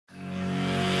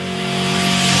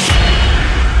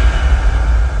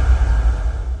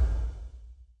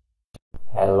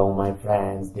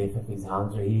friends, DFF is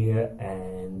Hunter here,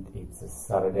 and it's a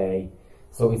Saturday,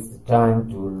 so it's the time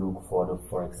to look for the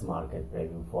Forex market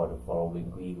preview for the following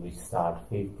week, which starts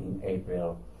 15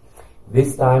 April.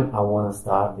 This time I want to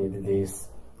start with this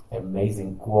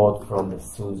amazing quote from the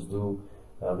Sun Tzu,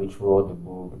 which wrote the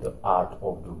book The Art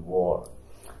of the War.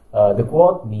 The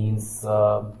quote means,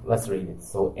 let's read it.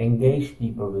 So, engage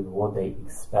people with what they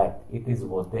expect. It is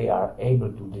what they are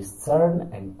able to discern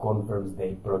and confirms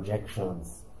their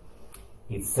projections.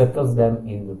 It settles them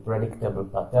in the predictable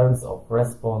patterns of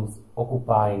response,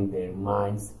 occupying their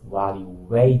minds while you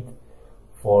wait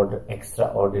for the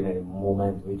extraordinary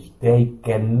moment which they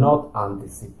cannot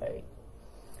anticipate.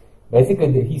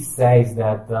 Basically, he says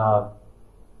that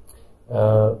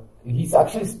he's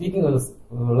actually speaking of,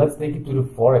 let's take it to the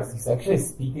Forex. He's actually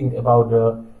speaking about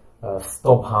the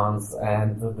stop hunts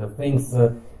and the things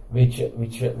which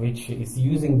is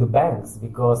using the banks,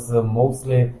 because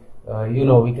mostly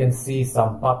we can see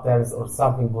some patterns or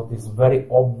something what is very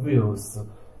obvious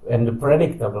and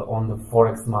predictable on the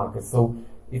Forex market. So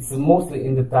it's mostly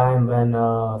in the time when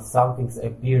something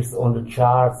appears on the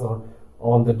charts or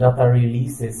on the data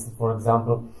releases. For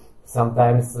example,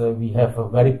 sometimes we have a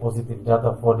very positive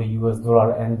data for the US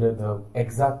dollar, and the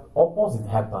exact opposite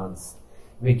happens,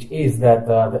 which is that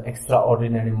the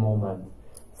extraordinary moment.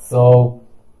 So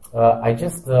I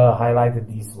just highlighted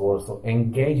these words. So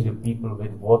engage the people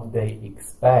with what they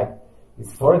expect.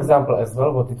 It's, for example, as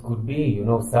well what it could be.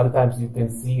 Sometimes you can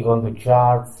see on the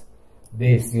charts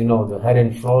this, the head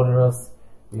and shoulders,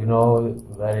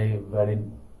 very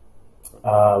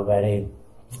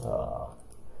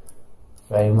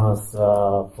famous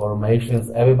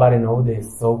formations. Everybody know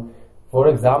this. So, for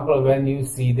example, when you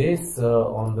see this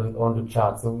on the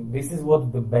chart, so this is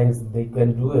what the banks, they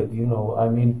can do it. I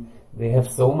mean, they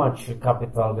have so much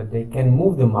capital that they can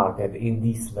move the market in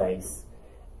these ways,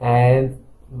 and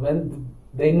when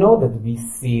they know that we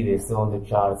see this on the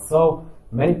chart, so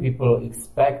many people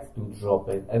expect to drop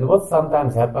it. And what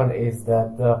sometimes happen is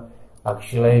that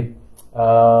actually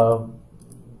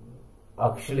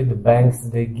the banks,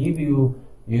 they give you,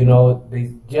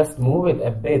 they just move it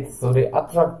a bit, so they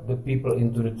attract the people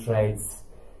into the trades.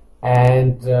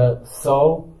 And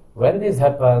so when this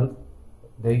happened,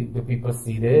 the people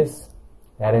see this,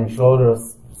 head and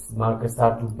shoulders, market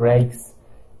start to break,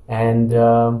 and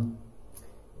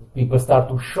people start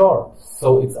to short.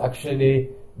 So it's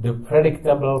actually the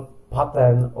predictable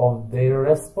pattern of their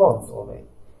response of it,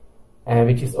 and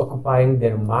which is occupying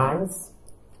their minds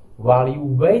while you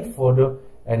wait for the,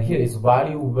 and here is while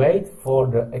you wait for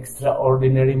the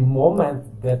extraordinary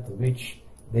moment that which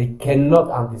they cannot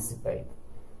anticipate.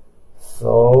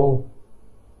 So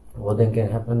what then can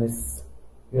happen is,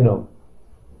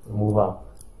 move up.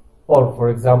 Or, for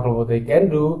example, what they can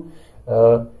do,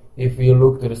 if you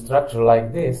look to the structure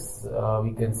like this,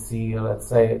 we can see, let's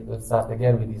start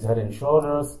again with these head and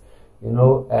shoulders,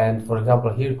 and for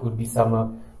example, here could be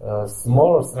some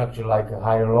smaller structure like a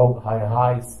higher low, higher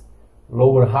highs,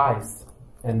 lower highs,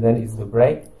 and then it's the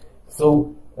break.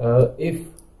 So if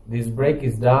this break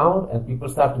is down and people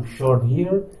start to short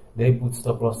here, they put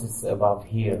stop losses above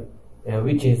here,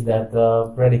 which is that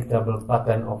predictable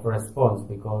pattern of response,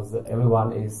 because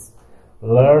everyone is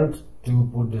learned to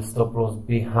put the stop loss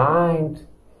behind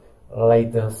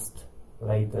latest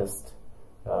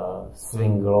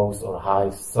swing lows or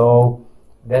highs. So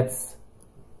that's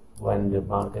when the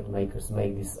market makers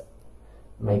make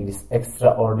these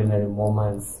extraordinary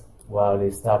moments while they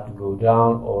start to go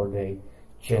down, or they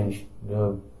change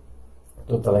the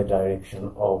total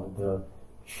direction of the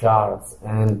charts.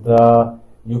 And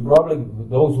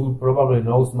those who probably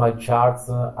knows my charts,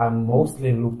 I'm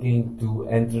mostly looking to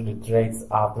enter the trades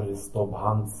after the stop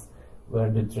hunts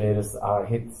where the traders are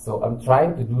hit. So I'm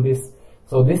trying to do this.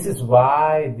 So this is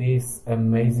why this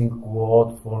amazing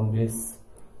quote from this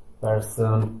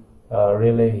person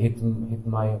really hit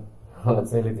my,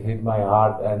 let's say, it hit my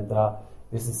heart, and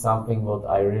this is something what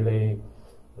I really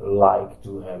like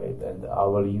to have it, and I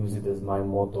will use it as my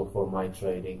motto for my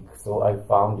trading. So I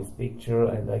found this picture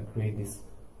and I create this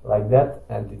like that,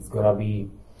 and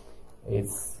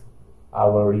I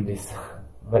will read this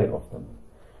very often.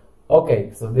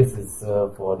 Okay, so this is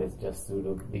for this, just to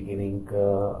the beginning. I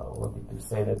wanted to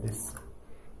say that this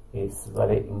is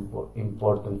very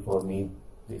important for me,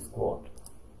 this quote.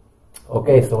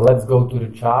 Okay, so let's go to the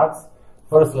charts.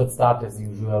 First, let's start as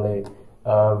usually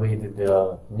with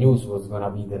the news what's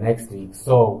gonna be the next week.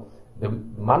 So the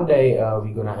Monday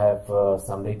we're gonna have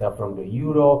some data from the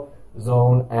Euro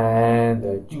zone,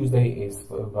 and Tuesday is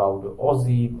about the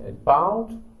Aussie and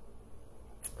pound.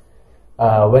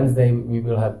 Wednesday we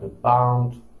will have the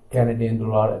pound, Canadian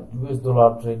dollar and US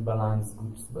dollar trade balance,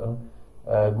 goods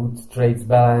good trades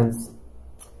balance.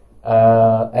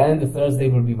 And the Thursday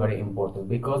will be very important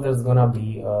because there's gonna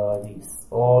be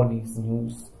all these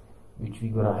news which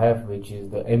we're gonna have, which is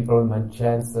the employment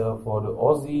chance for the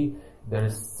Aussie. There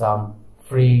is some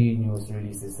free news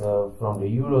releases from the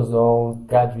Eurozone,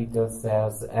 CAD retail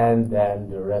sales, and then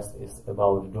the rest is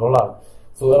about the dollar.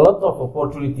 So a lot of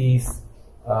opportunities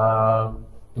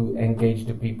to engage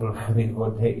the people with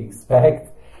what they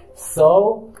expect.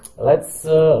 So let's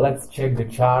check the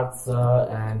charts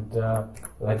and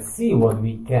let's see what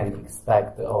we can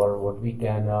expect or what we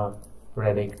can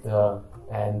predict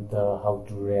and how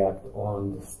to react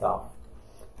on the stuff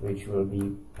which will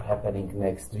be happening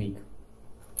next week.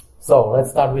 So let's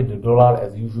start with the dollar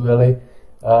as usually.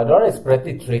 Dollar is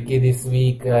pretty tricky this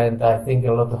week, and I think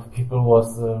a lot of people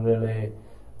was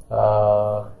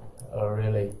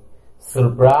really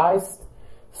surprised.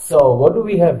 So what do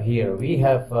we have here? We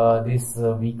have this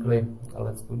weekly,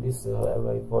 let's put this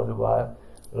away for a while.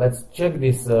 Let's check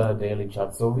this daily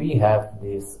chart. So we have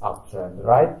this uptrend,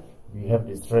 right? We have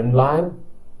this trend line.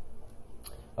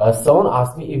 Someone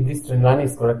asked me if this trend line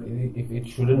is correct, if it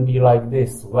shouldn't be like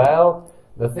this. Well,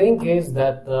 the thing is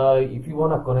that if you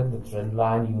want to connect the trend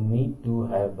line, you need to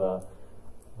have a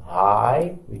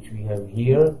high, which we have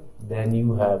here, then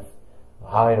you have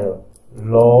higher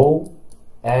low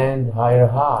and higher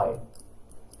high.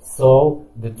 So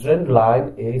the trend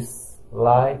line is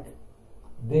like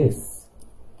this.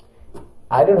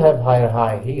 I don't have higher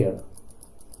high here.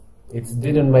 It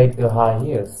didn't make the high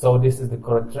here. So this is the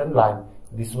correct trend line.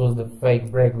 This was the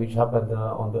fake break which happened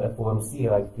on the FOMC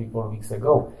like 3-4 weeks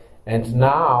ago. And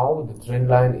now the trend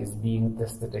line is being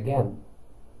tested again.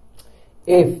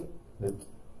 If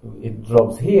it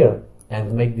drops here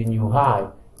and make the new high,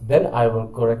 then I will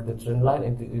correct the trend line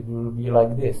and it will be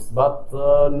like this, but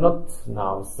not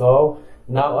now. So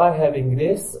now I'm having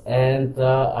this, and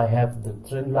I have the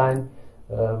trend line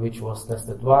which was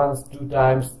tested once, 2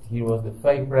 times. Here was the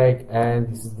fake break,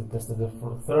 and this is the tested the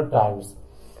 3rd times.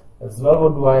 As well,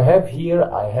 what do I have here?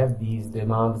 I have these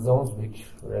demand zones which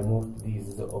removed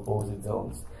these opposite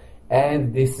zones,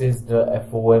 and this is the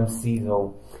FOMC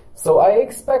zone. So I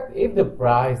expect if the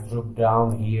price drop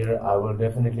down here, I will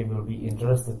definitely be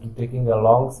interested to taking a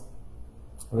longs,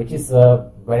 which is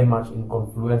very much in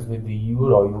confluence with the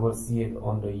euro. You will see it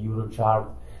on the euro chart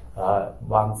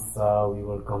once we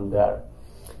will come there.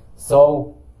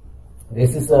 So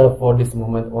this is for this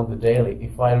moment on the daily.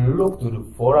 If I look to the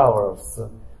 4 hours,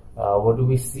 what do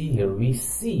we see here? We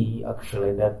see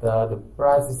actually that the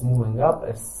price is moving up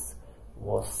as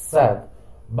was said,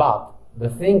 but the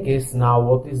thing is now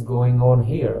what is going on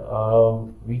here.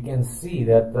 We can see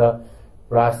that the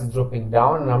price is dropping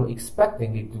down, and I'm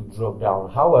expecting it to drop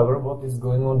down. However, what is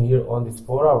going on here on this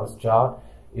 4 hours chart,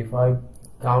 if I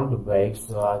count the waves,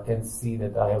 so I can see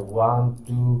that I have 1,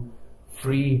 2,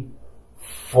 3,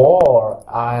 4,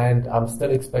 and I'm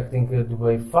still expecting the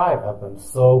wave 5 happens.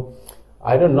 So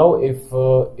I don't know if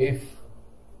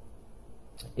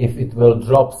it will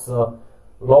drop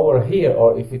lower here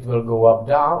or if it will go up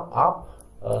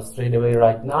straight away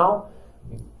right now.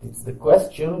 It's the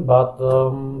question, but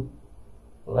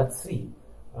let's see.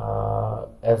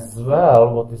 As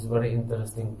well, what is very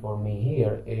interesting for me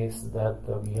here is that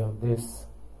we have this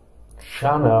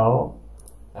channel,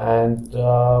 and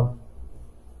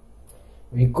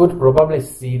we could probably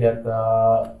see that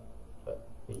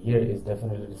here is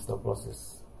definitely the stop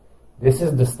losses. This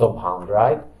is the stop hand,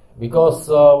 right? Because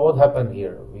what happened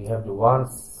here? We have the 1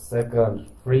 second,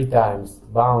 3 times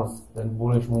bounce, then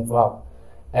bullish move up,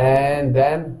 and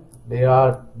then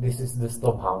this is the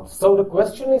stop hand. So the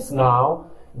question is now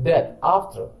that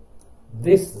after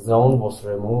this zone was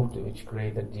removed, which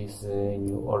created this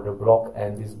new order block,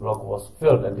 and this block was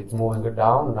filled and it's moving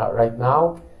down right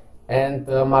now, and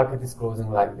the market is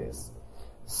closing like this.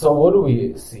 So what do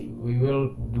we see? We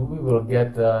will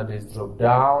get this drop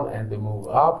down and the move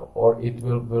up, or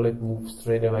will it move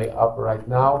straight away up right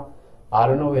now? I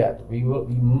don't know yet. We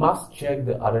must check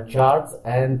the other charts,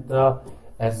 and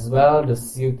as well the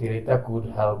COT data could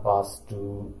help us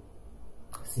to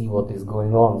see what is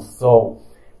going on. So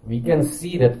we can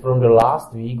see that from the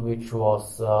last week, which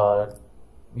was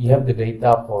we have the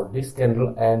data for this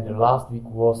candle, and the last week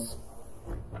was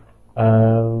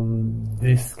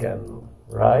this candle,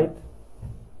 right?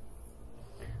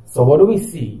 So what do we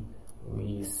see?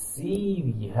 We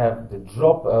have the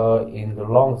drop in the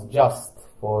longs just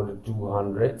for the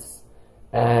 200s,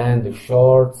 and the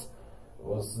shorts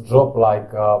was drop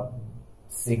like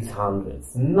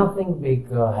 600s. Nothing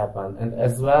big happened, and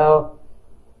as well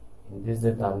in this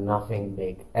data nothing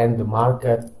big, and the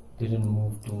market didn't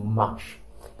move too much.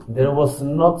 There was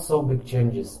not so big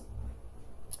changes.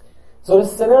 So the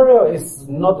scenario is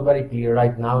not very clear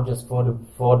right now just for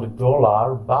the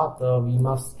dollar, but we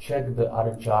must check the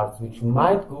other charts, which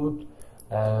might could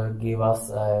give us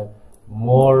a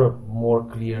more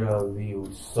clearer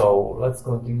view. So let's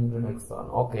continue the next one.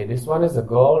 Okay, this one is a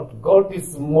gold. Gold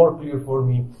is more clear for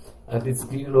me, and it's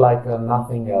clear like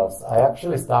nothing else. I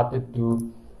actually started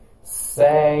to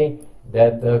say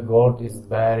that gold is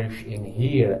bearish in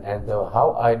here, and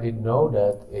how I did know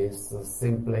that is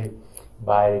simply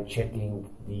by checking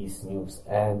these news,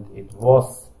 and it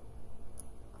was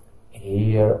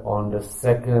here on the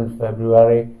 2nd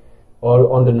February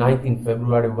or on the 19th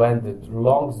February when the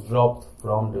longs dropped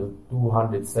from the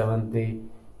 270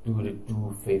 to the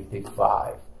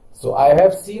 255. So I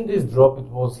have seen this drop, it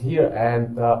was here,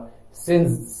 and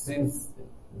since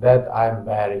that I'm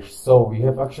bearish. So we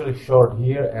have actually short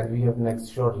here and we have next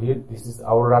short here. This is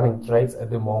our running trades at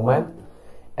the moment,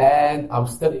 and I'm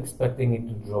still expecting it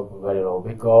to drop very low,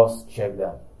 because check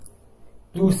that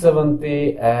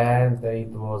 270, and it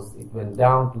went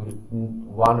down to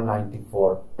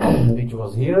 194 which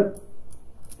was here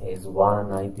is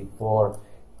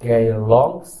 194k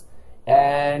longs,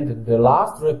 and the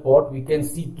last report we can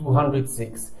see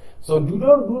 206. So do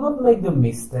not make the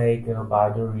mistake by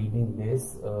reading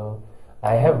this.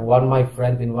 I have my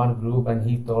friend in one group, and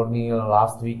he told me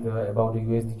last week about the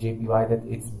USD JPY that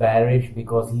it's bearish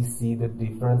because he see the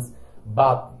difference.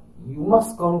 But you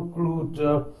must conclude,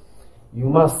 you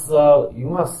must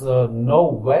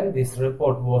know when this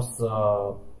report was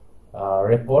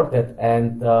reported,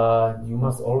 and you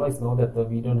must always know that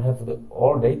we don't have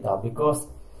all data, because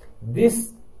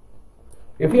this.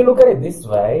 If you look at it this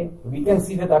way, we can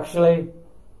see that actually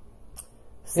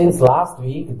since last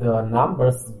week the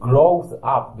numbers growth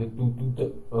up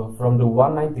from the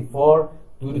 194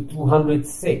 to the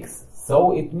 206.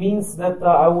 So it means that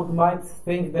might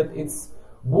think that it's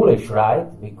bullish, right?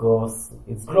 Because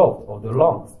it's growth of the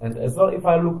longs. And as well, if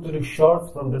I look to the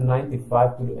shorts from the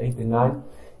 95 to the 89,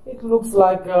 it looks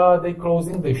like they're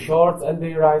closing the shorts and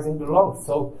they're rising the longs.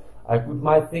 So I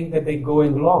might think that they're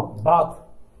going long, but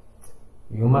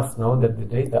you must know that the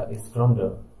data is from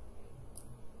the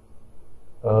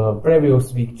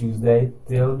previous week Tuesday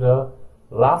till the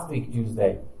last week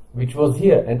Tuesday, which was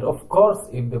here. And of course,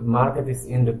 if the market is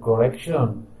in the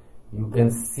correction, you can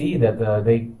see that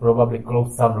they probably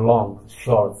close some long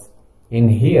shorts in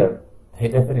here. They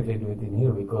definitely do it in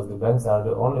here, because the banks are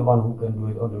the only one who can do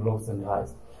it on the lows and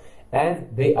highs. And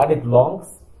they added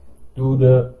longs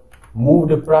to move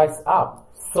the price up.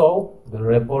 So the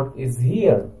report is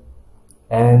here.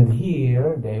 And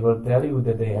here they will tell you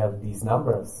that they have these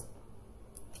numbers,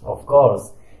 of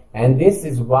course. And this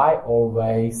is why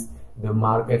always the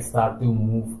market start to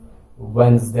move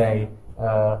Wednesday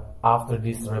after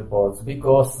these reports,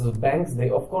 because the banks, they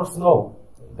of course know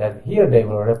that here they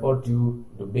will report you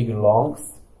the big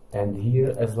longs, and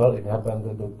here as well it happened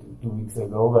 2 weeks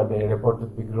ago where they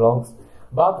reported big longs.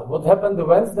 But what happened the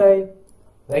Wednesday?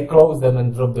 They closed them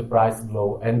and dropped the price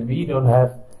low, and we don't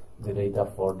have the data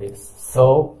for this.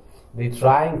 So they're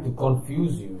trying to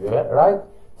confuse you, right?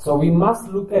 So we must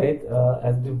look at it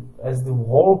as the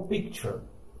whole picture,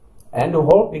 and the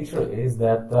whole picture is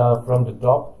that from the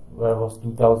top where it was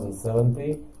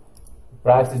 2070,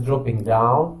 price is dropping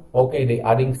down. Okay, they're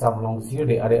adding some longs here,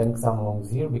 they're adding some longs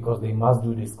here, because they must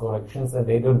do these corrections and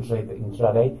they don't trade the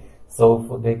intraday.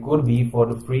 So they could be for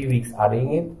the 3 weeks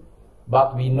adding it,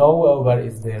 but we know where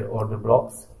is their order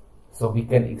blocks. So we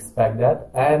can expect that,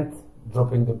 and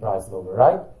dropping the price lower,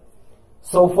 right?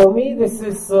 So for me, this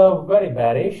is very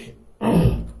bearish.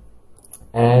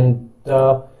 And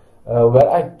where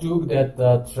I took that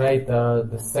trade,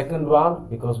 the second one,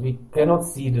 because we cannot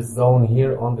see the zone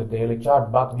here on the daily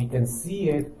chart, but we can see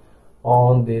it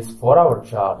on this 4-hour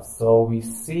chart. So we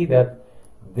see that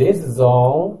this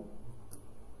zone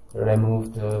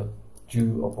removed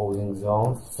two opposing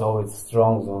zones, so it's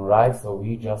strong zone, right? So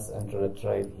we just enter a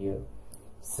trade here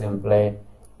simply,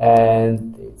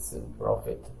 and it's in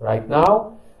profit right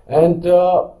now, and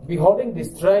we holding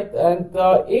this trade. And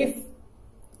if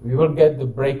we will get the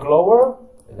break lower,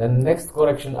 then next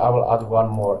correction I will add one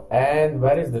more. And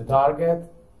where is the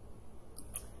target?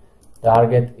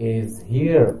 Target is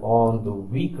here on the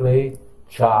weekly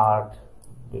chart.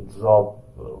 The drop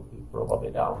will be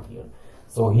probably down here.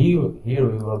 So here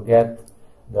we will get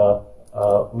the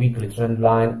weekly trend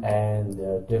line and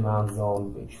the demand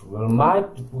zone, which will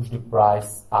might push the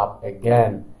price up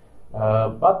again.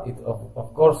 But it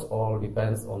of course all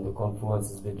depends on the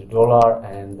confluences with the dollar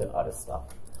and the other stuff.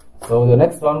 So the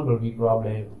next one will be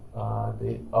probably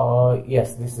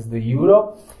yes, this is the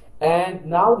euro. And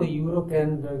now the euro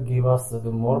can give us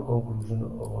the more conclusion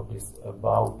of what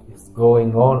is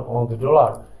going on the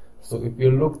dollar. So if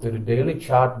you look to the daily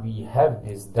chart, we have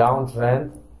this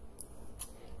downtrend,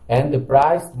 and the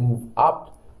price move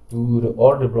up to the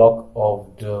order block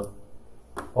of the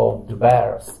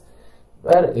bears.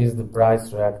 Where is the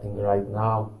price reacting right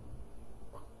now?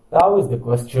 Now is the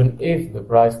question if the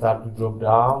price start to drop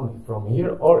down from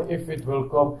here, or if it will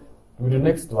come to the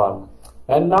next one.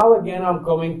 And now again I'm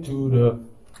coming to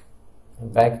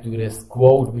back to this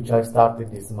quote which I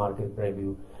started this market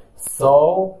preview.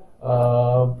 So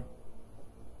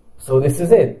this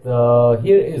is it.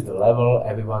 Here is the level.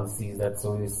 Everyone sees that.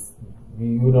 So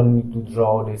you don't need to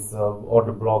draw this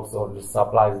order blocks or the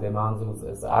supplies demands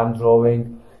as I'm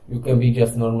drawing. You can be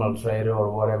just normal trader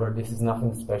or whatever. This is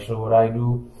nothing special what I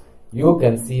do. You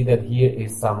can see that here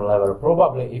is some level.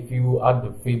 Probably if you add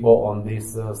the Fibo on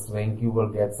this swing, you will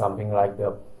get something like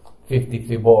the 50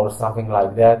 Fibo or something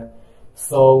like that.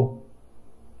 So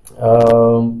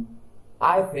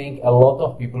I think a lot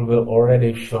of people will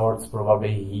already shorts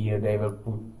probably here. They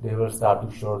will start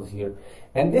to short here,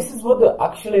 and this is what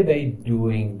actually they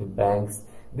doing. The banks,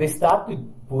 they start to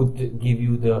give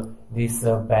you these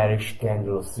bearish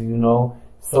candles, you know.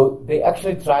 So they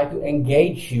actually try to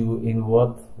engage you in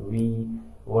what we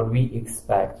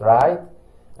expect, right?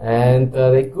 And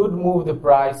they could move the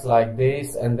price like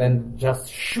this and then just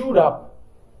shoot up,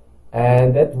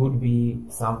 and that would be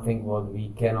something what we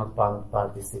cannot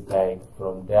participate.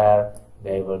 From there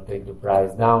they will take the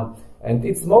price down, and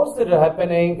it's mostly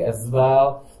happening as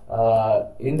well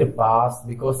in the past,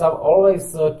 because I'm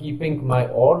always keeping my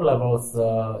order levels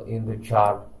in the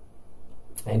chart.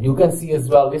 And you can see as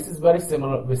well, this is very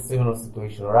similar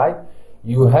situation, right?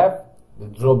 You have the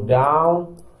drop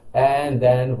down, and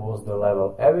then was the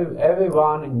level.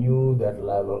 Everyone knew that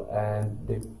level, and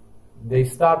they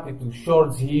started to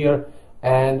shorts here,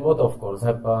 and what of course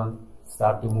happened?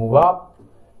 Start to move up,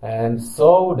 and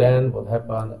so then what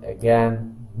happened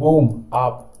again? Boom,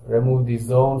 up, remove this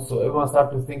zone. So everyone start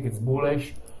to think it's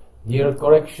bullish. Here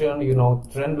correction, you know,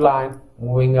 trend line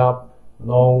moving up.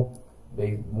 No,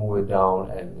 they move it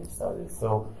down and it started.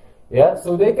 So yeah,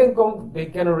 so they can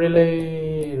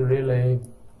really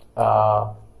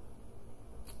how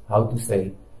to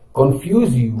say,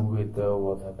 confuse you with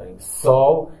what's happening.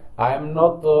 So I'm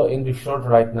not in the short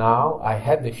right now. I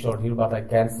had the short here, but I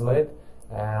cancel it,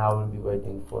 and I will be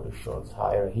waiting for the shorts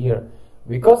higher here.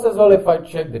 Because as well, if I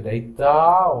check the data,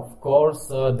 of course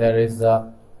there is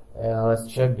a let's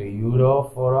check the euro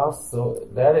for us. So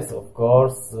there is of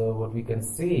course what we can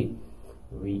see.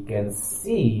 We can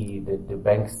see that the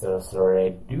banksters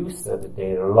reduced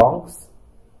their longs,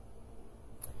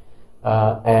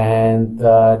 and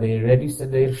they reduced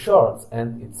their shorts,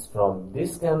 and it's from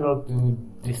this candle to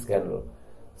this candle.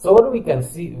 So what we can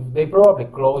see, they probably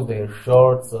closed their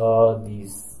shorts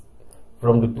these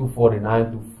from the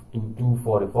 249 to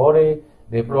 240.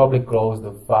 They probably closed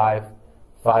the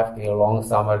 5k long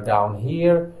somewhere down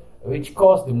here, which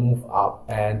caused the move up,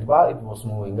 and while it was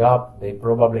moving up, they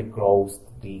probably closed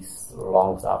these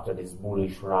longs after this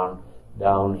bullish run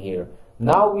down here.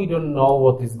 Now we don't know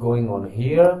what is going on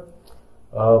here,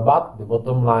 but the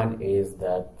bottom line is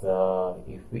that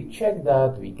if we check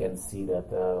that, we can see that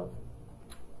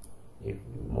if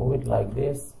we move it like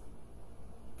this,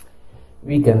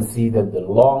 we can see that the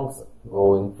longs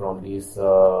going from these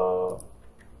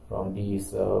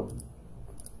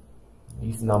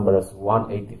numbers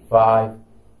 185,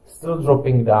 still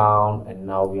dropping down, and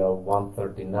now we are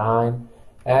 139.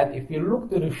 And if you look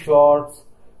to the shorts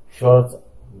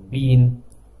been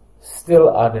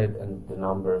still added, and the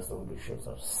numbers of the shorts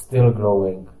are still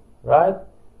growing, right?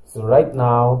 So right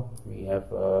now we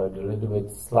have a little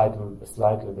bit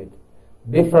slightly bit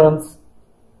difference,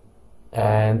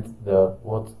 and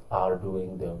what are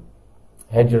doing the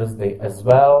hedgers? They as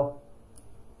well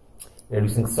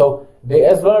reducing. So they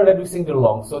as well are reducing the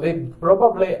long. So they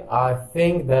probably, I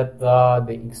think that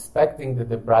they expecting that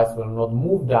the price will not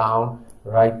move down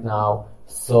right now.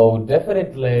 So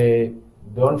definitely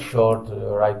don't short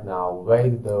right now.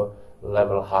 Wait the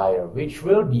level higher, which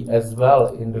will be as well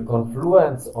in the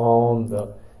confluence on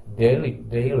the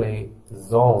daily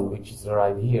zone, which is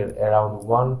right here around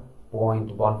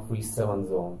 1.137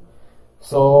 zone.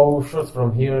 So shorts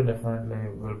from here definitely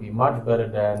will be much better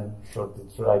than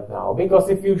shorts right now, because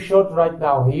if you short right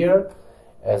now here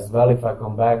as well, if I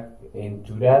come back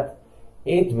into that,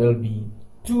 it will be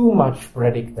too much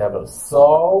predictable.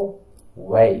 So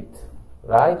wait,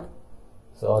 right?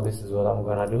 So this is what I'm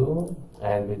gonna do,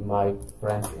 and with my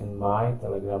friends in my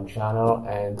Telegram channel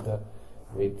and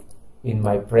in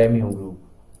my premium group.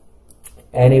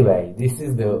 Anyway, this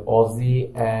is the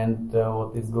Aussie, and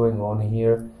what is going on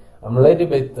here. I'm a little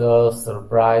bit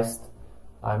surprised.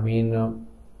 I mean,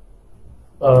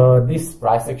 this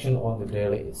price action on the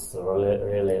daily is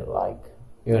really like,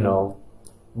 you know,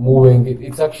 moving.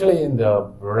 It's actually in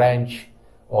the range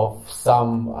of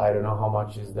some, I don't know how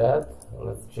much is that.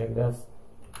 Let's check this.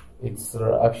 It's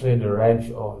actually the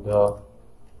range of the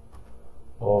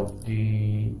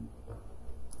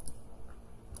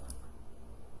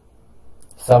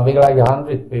something like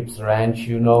 100 pips range,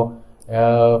 you know,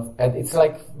 and it's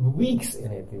like weeks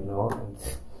in it, you know, and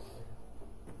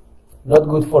not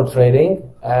good for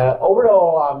trading.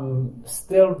 Overall, I'm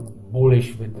still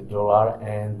bullish with the dollar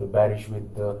and bearish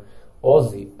with the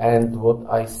Aussie. And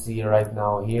what I see right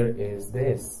now here is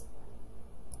this.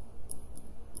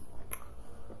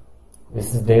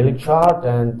 This is daily chart,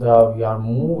 and we are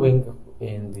moving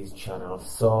in this channel.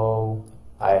 So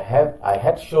I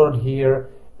had short here,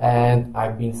 and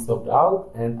I've been stopped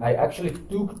out, and I actually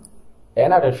took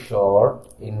another short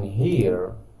in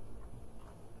here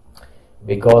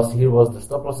because here was the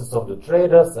stop losses of the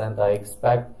traders, and I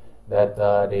expect that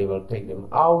they will take them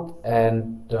out,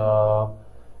 and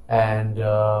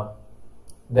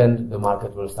then the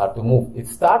market will start to move. It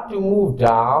started to move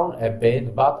down a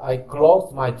bit, but I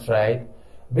closed my trade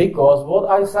because what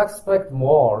I suspect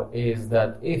more is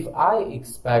that if I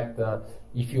expect,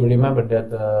 if you remember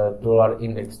that dollar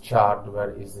index chart,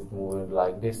 where is it moving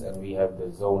like this, and we have the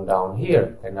zone down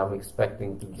here, and I'm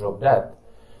expecting to drop that,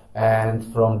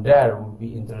 and from there we'll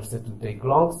be interested to take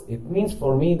longs. It means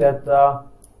for me that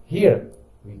here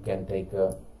we can take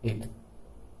it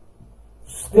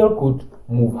still could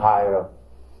move higher,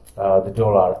 the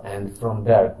dollar, and from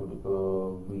there could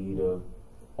be the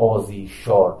Aussie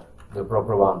short, the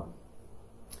proper one.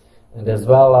 And as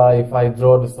well, if I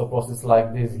draw the stop losses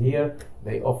like this here,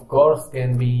 they of course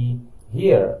can be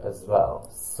here as well.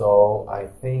 So I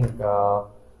think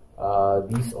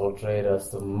these all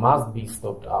traders must be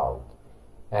stopped out,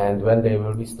 and when they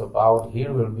will be stopped out,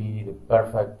 here will be the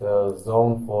perfect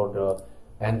zone for the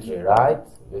entry, right?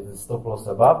 With the stop loss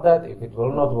above that. If it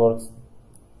will not work,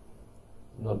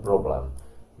 no problem,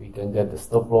 we can get the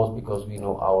stop loss because we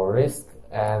know our risk.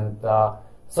 And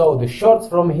so the shorts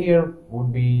from here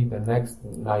would be the next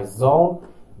nice zone,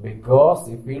 because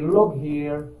if we look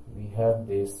here, we have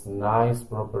this nice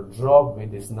proper drop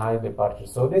with this nice departure.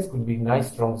 So this could be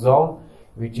nice strong zone,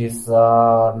 which is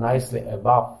nicely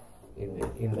above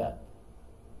in that.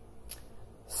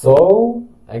 So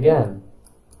again,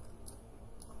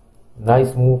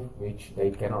 nice move which they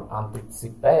cannot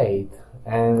anticipate,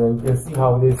 and you can see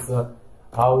how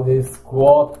this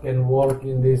quad can work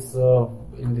in this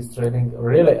trading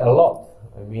really a lot.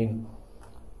 I mean,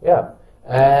 yeah.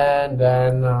 And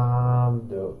then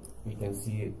we can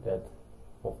see that,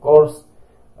 of course,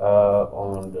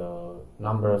 on the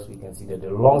numbers we can see that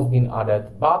the longs been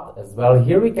added, but as well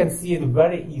here we can see it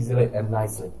very easily and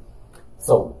nicely.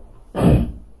 So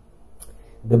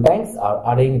the banks are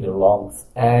adding the longs,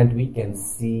 and we can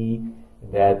see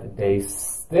that they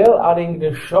still adding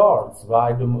the shorts.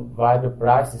 Why the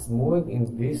price is moving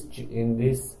in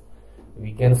this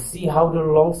we can see how the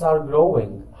longs are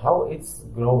growing, how it's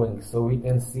growing. So we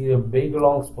can see the big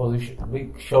longs position,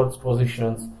 big shorts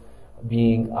positions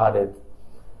being added.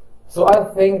 So I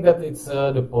think that it's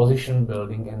the position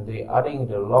building, and they adding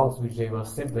the longs which they will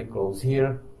simply close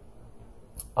here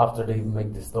after they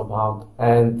make the stop out.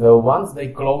 And once they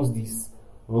close these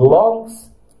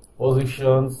longs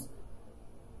positions,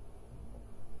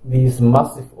 this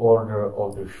massive order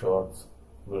of the shorts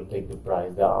will take the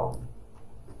price down.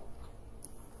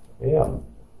 Yeah.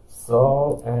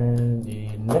 So, and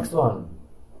the next one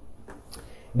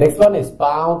is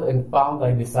pound, and pound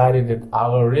I decided that I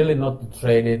will really not to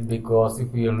trade it, because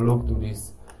if we look to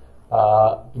this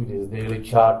daily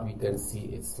chart, we can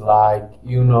see it's like,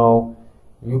 you know,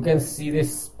 you can see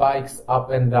these spikes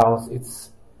up and downs.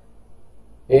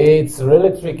 It's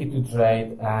really tricky to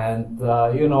trade, and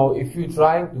you know, if you're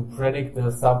trying to predict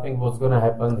something what's gonna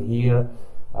happen here,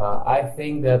 I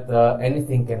think that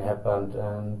anything can happen.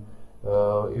 And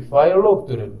if I look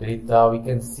to the data, we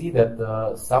can see that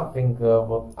something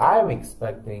what I'm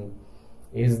expecting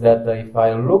is that if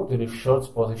I look to the shorts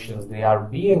positions, they are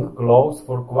being closed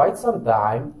for quite some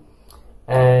time,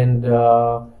 and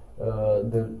their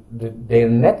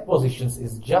net positions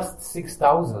is just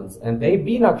 6,000, and they've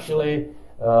been actually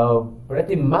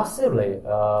pretty massively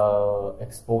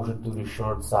exposure to the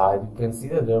short side. You can see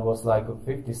that there was like a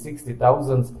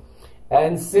 50-60,000,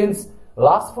 and since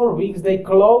last 4 weeks they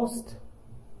closed,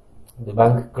 the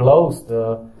bank closed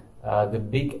the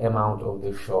big amount of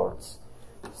the shorts.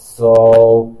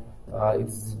 So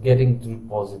it's getting to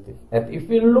positive. And if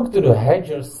we look to the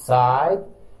hedgers side,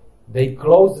 they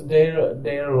closed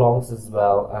their longs as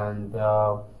well, and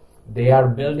they are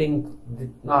building.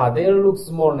 They looks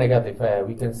more negative.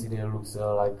 We can see they looks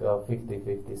like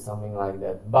 50-50, something like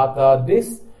that. But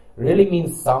this really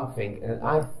means something, and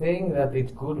I think that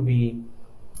it could be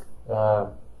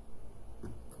the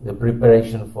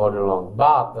preparation for the long.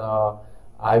 But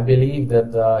I believe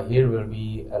that here will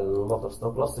be a lot of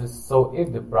stop losses. So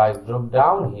if the price drop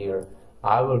down here,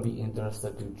 I will be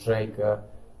interested to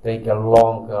take a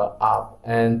long up.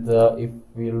 And if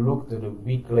we look to the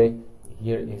weekly,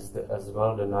 here is as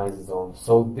well the nice zone.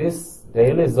 So this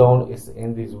daily zone is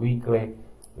in this weekly,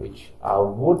 which I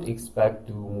would expect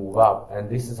to move up, and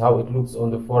this is how it looks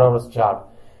on the 4 hours chart.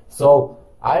 So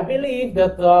I believe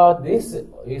that this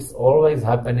is always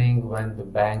happening when the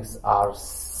banks are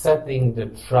setting the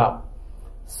trap.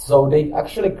 So they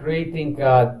actually creating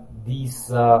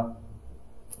this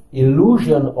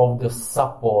illusion of the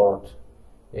support.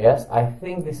 Yes, I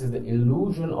think this is the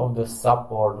illusion of the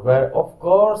support, where of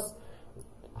course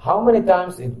how many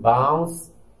times it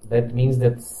bounced, that means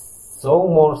that so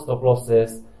more stop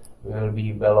losses will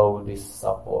be below this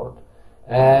support.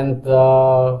 And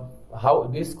how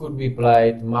this could be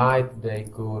played, they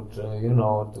could you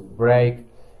know, to break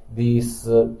this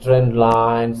trend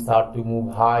line, start to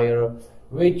move higher,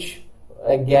 which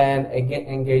again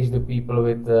engage the people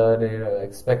with their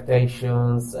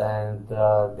expectations, and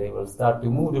they will start to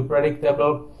move the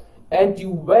predictable, and you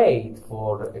wait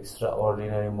for the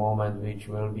extraordinary moment, which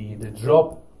will be the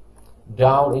drop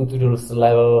down into this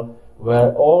level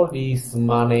where all this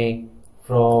money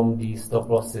from these stop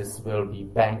losses will be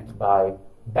banked by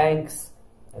banks,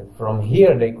 and from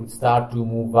here they could start to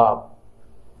move up.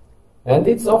 And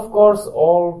it's of course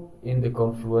all in the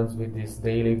confluence with this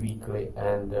daily, weekly,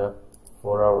 and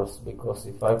 4 hours, because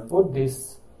if I put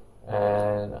this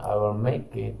and I will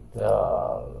make it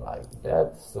like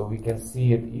that so we can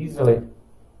see it easily,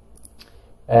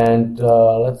 and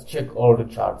let's check all the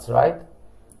charts, right?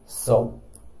 So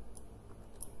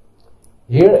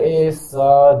here is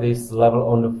this level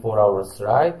on the 4 hours,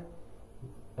 right?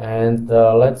 And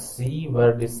let's see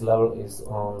where this level is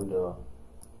on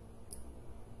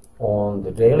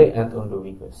the daily and on the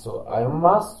weekly. So I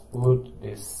must put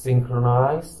this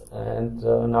synchronized, and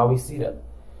now we see that.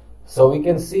 So we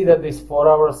can see that this 4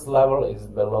 hours level is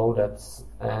below that,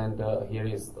 and here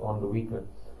is on the weekly.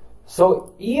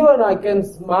 So even I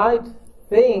might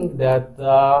think that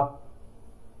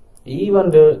even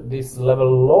this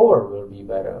level lower will be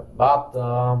better, but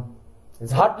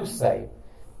it's hard to say,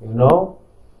 you know,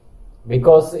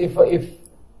 because if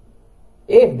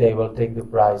they will take the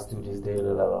price to this daily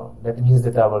level, that means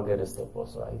that I will get a stop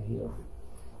loss right here.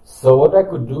 So what I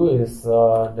could do is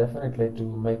definitely to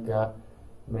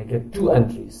make 2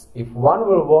 entries. If one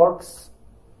will works,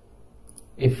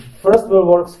 if first will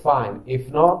works, fine. If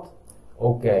not,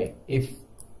 okay. If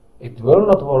it will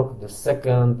not work, the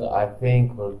second I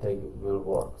think will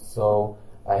work. So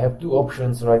I have 2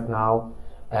 options right now,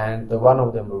 and one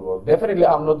of them will work. Definitely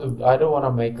I don't want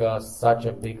to make such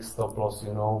a big stop loss,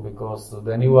 you know, because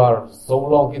then you are so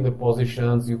long in the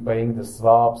positions, you paying the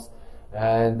swaps,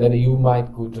 and then you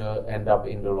could end up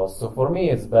in the loss. So for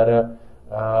me it's better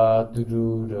to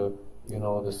do the, you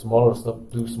know, the smaller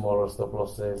 2 smaller stop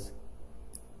losses,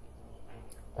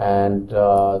 and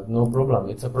no problem.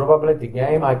 It's a probability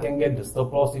game. I can get the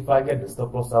stop loss. If I get the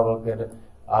stop loss, I will get it.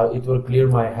 It will clear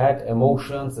my head,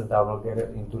 emotions, and I will get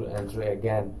it into the entry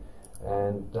again.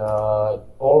 And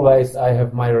always I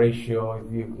have my ratio.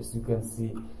 As you can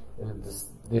see,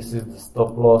 this is the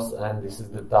stop loss and this is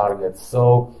the target.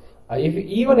 So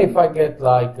even if I get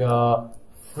like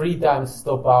 3 times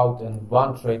stop out and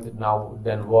 1 trade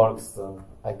then works,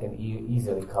 I can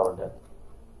easily cover that.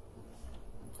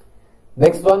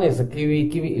 Next one is a Kiwi.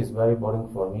 Kiwi is very boring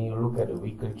for me. You look at the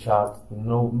weekly chart,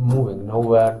 moving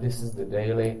nowhere. This is the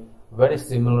daily, very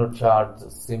similar chart,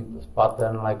 simple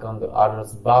pattern like on the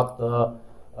others, but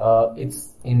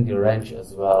it's in the range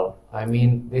as well. I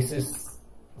mean, this is,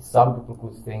 some people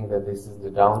could think that this is the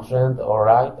downtrend.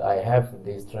 Alright, I have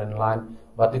this trend line,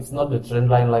 but it's not the trend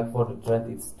line like for the trend.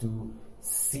 It's to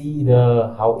see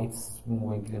how it's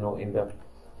moving, you know, in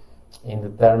the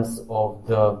terms of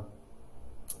the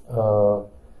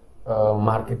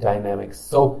market dynamics.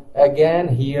 So again,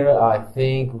 here I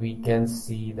think we can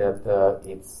see that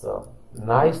it's a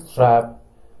nice trap,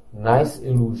 nice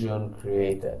illusion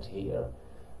created here.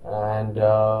 And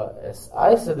as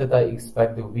I said that I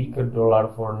expect the weaker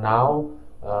dollar for now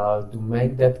to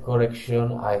make that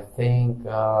correction. I think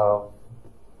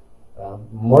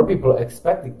more people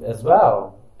expect it as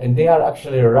well, and they are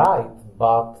actually right,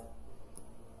 but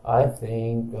I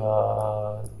think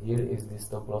here is the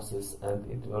stop losses, and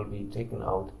it will be taken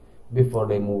out before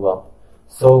they move up.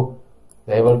 So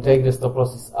they will take the stop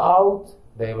losses out,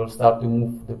 they will start to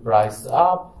move the price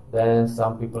up, then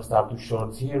some people start to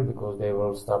short here because they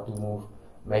will start to move,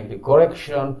 make the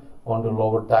correction. On the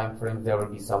lower time frame there will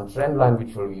be some trend line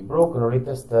which will be broken,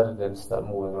 retested, then start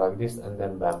moving like this, and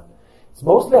then bam. It's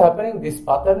mostly happening, this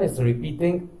pattern is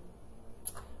repeating.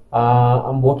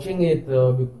 I'm watching it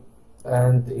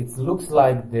and it looks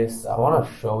like this. I want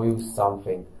to show you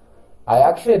something. I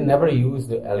actually never use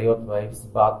the Elliott waves,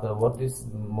 but what is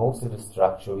most of the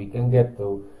structure? We can get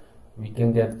to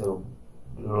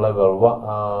level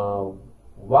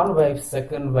one wave,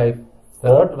 second wave,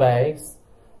 third waves,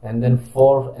 and then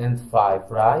 4 and 5,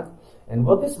 right? And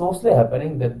what is mostly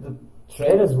happening, that the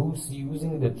traders who's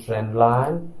using the trend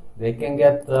line, they can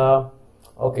get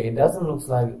okay, it doesn't look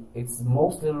like, it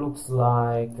mostly looks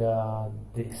like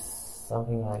this,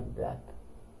 something like that,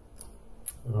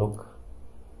 look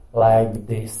like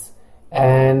this.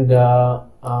 And I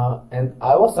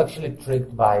was actually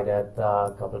tricked by that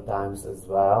a couple times as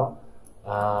well,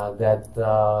 that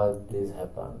this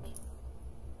happened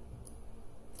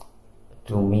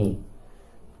to me.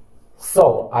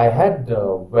 So I had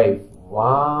the wave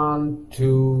 1,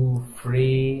 2,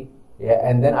 3, yeah,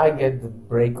 and then I get the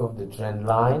break of the trend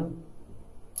line,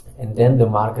 and then the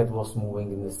market was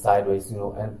moving in the sideways, you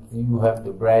know, and you have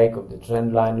the break of the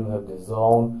trend line, you have the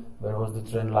zone where was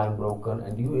the trend line broken,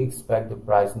 and you expect the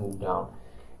price move down.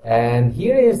 And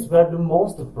here is where the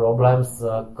most problems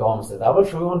comes, and I will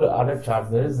show you on the other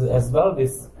chart. There is as well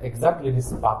this exactly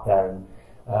this pattern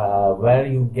where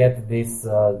you get this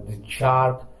the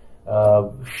chart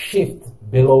shift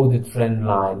below the trend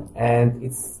line, and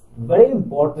it's very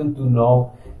important to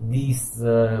know this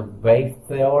wave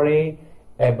theory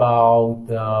about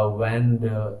when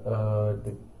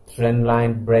the trend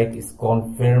line break is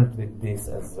confirmed with this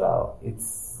as well.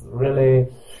 It's really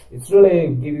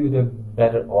give you the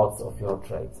better odds of your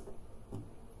trades.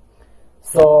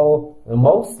 So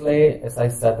mostly, as I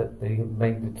said, they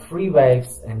make the 3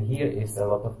 waves, and here is a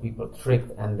lot of people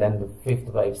tricked, and then the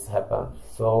 5th waves happen.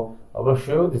 So I will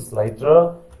show you this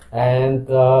later, and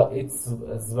it's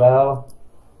as well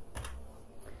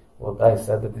what I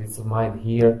said, that it's mine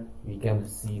here. We can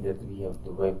see that we have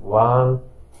the wave 1,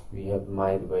 we have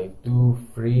my wave 2,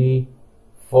 3,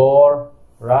 4,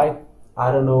 right?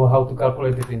 I don't know how to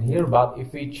calculate it in here, but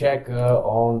if we check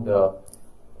on the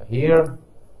here,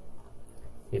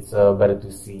 it's better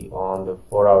to see on the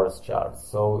 4 hours chart.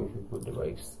 So if we put the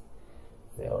waves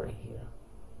theory here,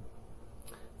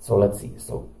 so let's see.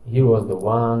 So here was the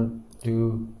 1,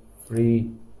 2,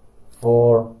 3,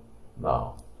 4.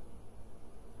 Now,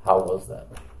 how was that?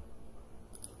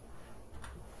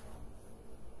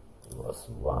 It was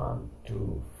 1,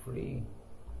 2, 3.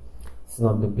 It's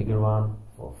not the bigger one.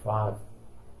 4, 5.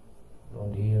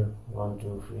 Around here, 1,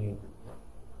 2, 3.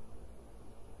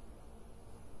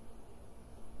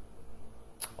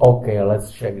 Okay,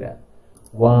 let's check that.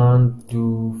 1,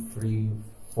 2, 3,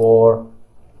 4,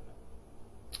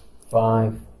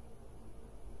 5.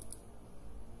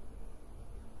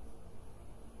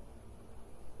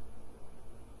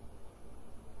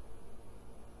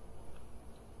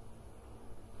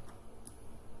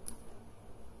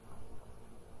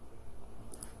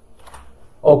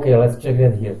 Okay, let's check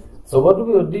that here. So what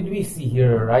did we see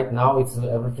here? Right now it's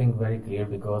everything very clear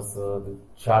because the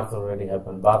charts already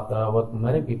happened. But what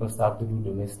many people start to do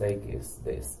the mistake is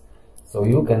this. So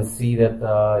you can see that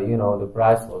you know, the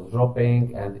price was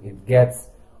dropping and it gets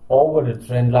over the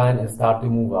trend line and start to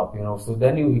move up. You know, so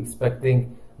then you're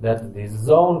expecting that this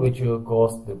zone which will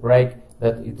cause the break,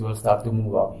 that it will start to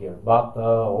move up here. But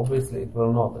obviously it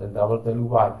will not, and I will tell you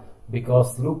why.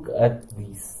 Because look at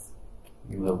these.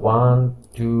 You have 1,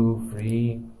 2,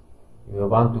 3. You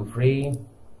have 1, 2, 3,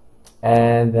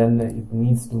 and then it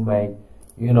needs to make,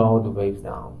 you know, the waves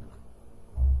down.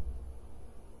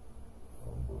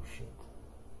 Oh, bullshit.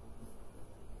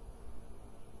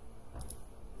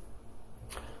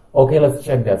 Okay, let's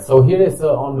check that. So here is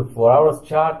on the 4 hours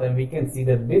chart, and we can see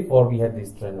that before we had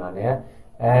this trend line, yeah,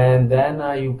 and then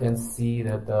you can see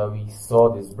that we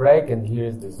saw this break, and here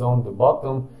is the zone, the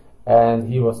bottom. And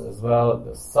here was as well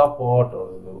the support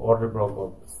or the order block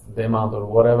or the amount or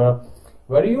whatever,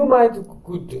 where you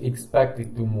could expect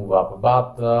it to move up,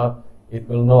 but it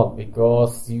will not,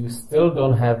 because you still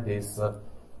don't have this,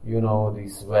 you know,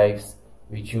 these waves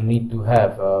which you need to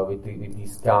have with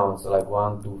these counts like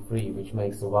 1, 2, 3, which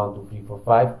makes a 1, 2, 3, 4,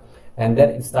 5, and then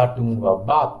it start to move up.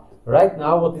 But right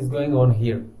now, what is going on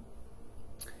here?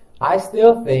 I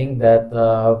still think that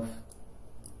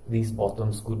these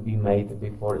bottoms could be made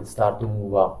before it start to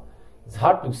move up. It's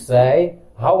hard to say.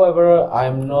 However,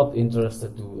 I'm not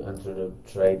interested to enter the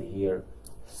trade here.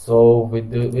 So with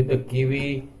the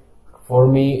kiwi, for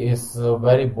me is a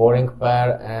very boring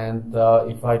pair, and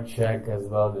if I check as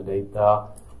well the data,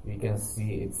 we can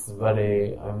see it's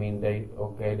very, I mean, they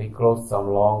closed some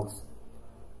longs.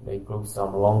 They closed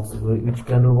some longs. Which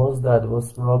candle was that? It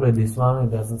was probably this one.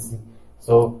 It doesn't see.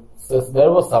 So there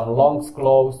was some longs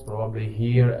closed probably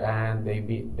here, and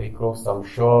they closed some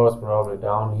shorts probably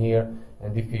down here.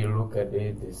 And if you look at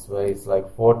it this way, it's like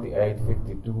 48,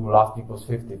 52. Last week was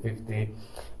 50, 50.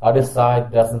 Other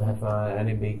side doesn't have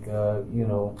any big, you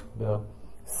know, the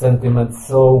sentiment.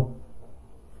 So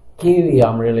kiwi,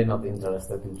 I'm really not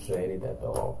interested in trade it at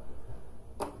all.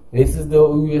 This is the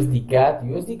USD CAD.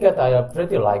 USD CAD, I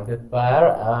pretty like that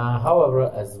pair.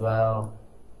 However, as well,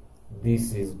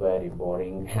 this is very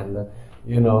boring, and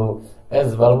you know,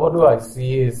 as well, what do I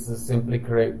see is simply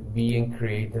being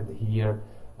created here.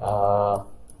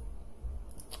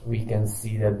 We can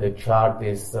see that the chart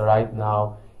is right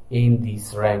now in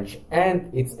this range,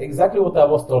 and it's exactly what I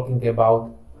was talking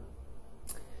about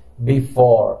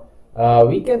before.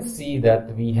 We can see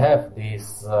that we have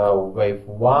this wave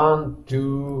 1,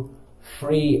 2,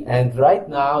 3, and right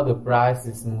now the price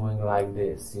is moving like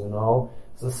this, you know.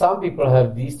 So some people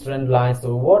have these trend lines,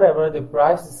 so whatever, the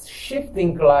price is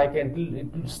shifting like, and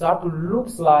it start to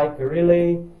looks like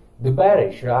really the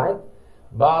bearish, right?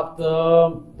 But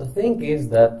the thing is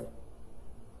that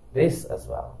this as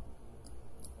well.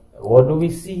 What do we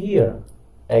see here?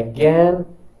 Again,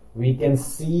 we can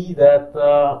see that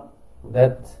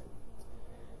that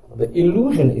the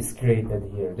illusion is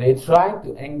created here. They're trying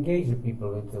to engage the people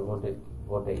with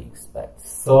what they expect.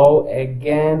 So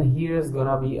again, here's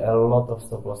gonna be a lot of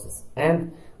stop losses,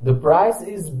 and the price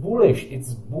is bullish.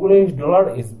 It's bullish.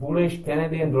 Dollar is bullish.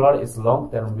 Canadian dollar is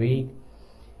long-term weak.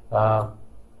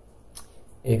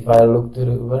 If I look to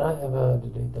where I have the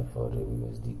data for the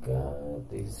USD CAD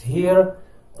is here.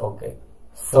 Okay,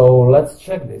 so let's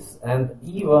check this, and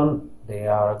even they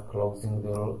are closing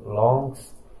the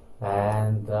longs,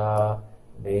 and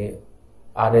they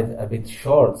added a bit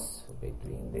shorts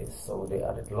between this. So they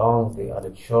added longs, they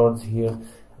added shorts here,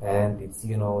 and it's,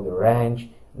 you know, the range.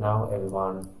 Now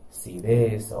everyone see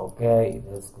this. Okay,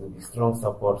 it has to be strong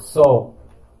support. So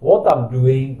what I'm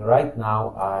doing right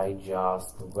now, I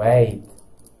just wait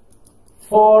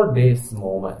for this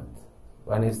moment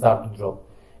when it starts to drop.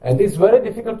 And it's very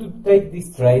difficult to take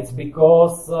these trades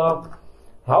because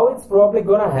how it's probably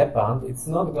gonna happen, it's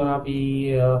not gonna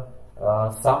be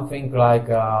something like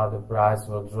the price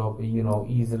will drop, you know,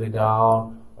 easily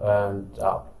down and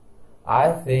up.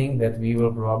 I think that we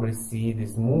will probably see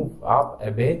this move up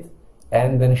a bit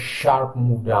and then sharp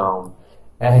move down.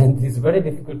 And it's very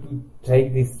difficult to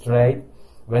take this trade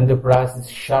when the price is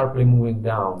sharply moving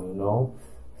down, you know.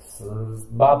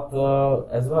 But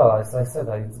as well, as I said,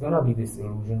 it's gonna be this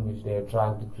illusion which they are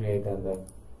trying to create,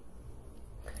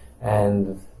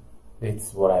 and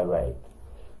it's what I wait.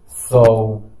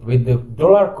 So with the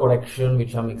dollar correction,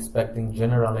 which I'm expecting,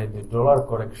 generally the dollar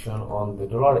correction on the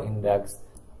dollar index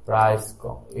price,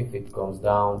 if it comes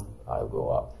down, I'll go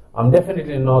up. I'm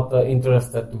definitely not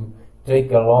interested to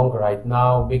take a long right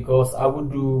now, because I would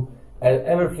do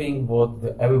everything what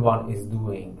everyone is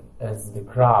doing as the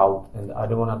crowd, and I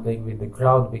don't want to take with the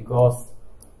crowd, because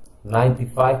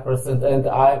 95%, and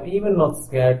I'm even not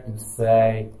scared to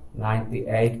say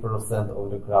 98%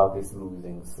 of the crowd is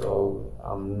losing. So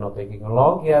I'm not taking a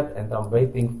long yet, and I'm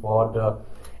waiting for the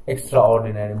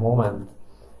extraordinary moment.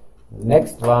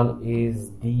 Next one is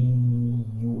the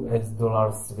US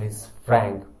dollar Swiss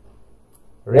franc.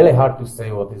 Really hard to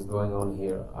say what is going on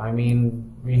here. I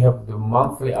mean, we have the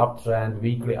monthly uptrend,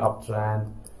 weekly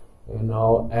uptrend, you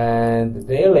know, and the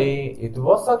daily, it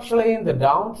was actually in the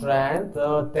downtrend.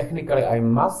 Technically, I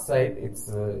must say it's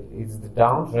the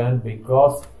downtrend,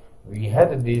 because we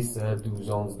had these two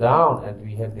zones down, and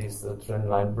we had this trend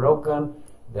line broken,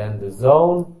 then the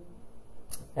zone,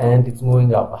 and it's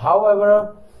moving up.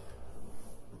 However,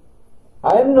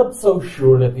 I'm not so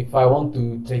sure that if I want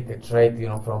to take a trade, you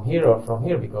know, from here or from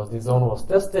here, because this zone was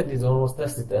tested, this zone was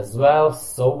tested as well.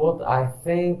 So what I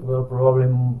think will probably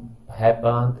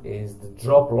happen is the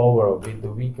drop lower with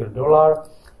the weaker dollar,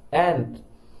 and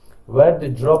where the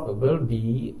drop will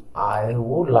be, I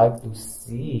would like to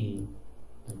see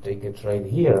to take a trade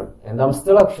here. And I'm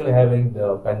still actually having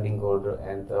the pending order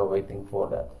and waiting for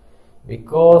that,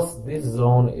 because this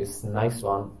zone is nice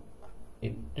one.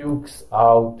 It took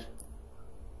out,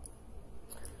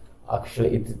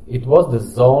 actually it was the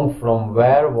zone from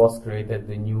where was created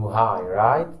the new high,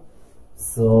 right?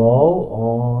 So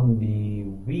on the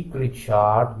weekly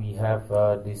chart we have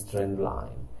this trend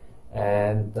line,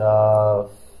 and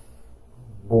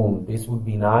boom, this would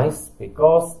be nice,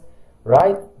 because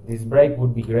right, this break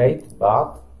would be great,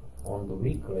 but on the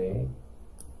weekly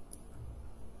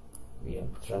we have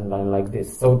a trend line like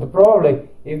this. So the probably,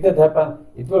 if that happens,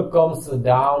 it will come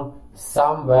down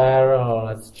somewhere.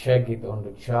 Let's check it on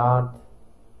the chart.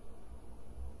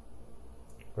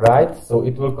 Right, so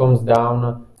it will come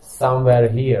down somewhere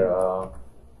here,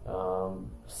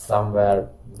 somewhere,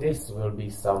 this will be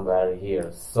somewhere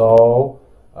here. So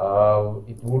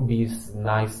it would be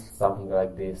nice, something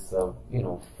like this, you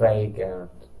know, fake and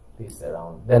this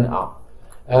around, then up.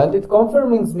 And it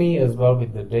confirms me as well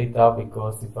with the data,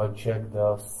 because if I check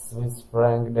the Swiss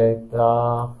franc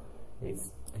data,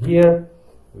 it's here.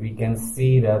 We can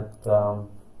see that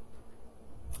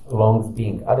longs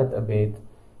being added a bit,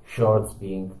 shorts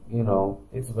being, you know,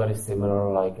 it's very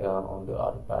similar like on the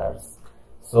other pairs.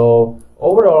 So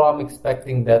overall, I'm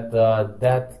expecting that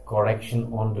that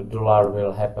correction on the dollar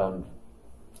will happen.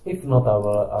 If not, I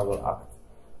will act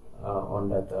on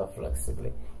that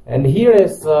flexibly. And here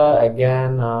is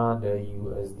again the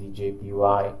USD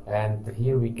JPY, and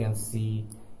here we can see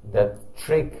that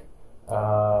trick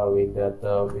with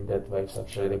that waves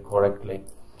actually correctly,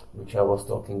 which I was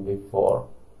talking before.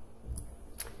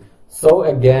 So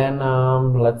again,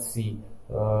 let's see.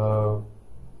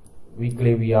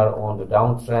 Weekly we are on the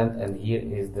downtrend, and here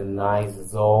is the nice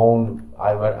zone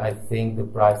where I think the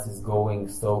price is going.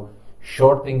 So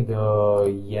shorting the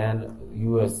yen,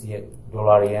 US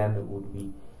dollar yen would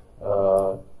be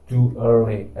too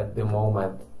early at the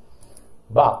moment.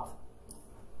 But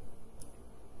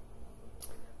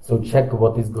so check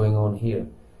what is going on here.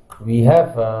 We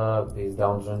have this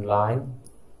downtrend line,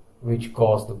 which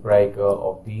caused the break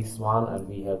of this one, and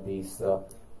we have these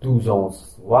two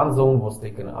zones. One zone was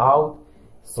taken out,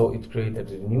 so it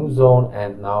created a new zone,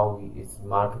 and now its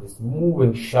market is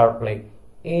moving sharply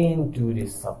into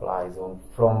this supply zone,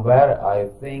 from where I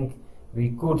think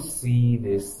we could see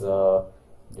this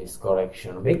this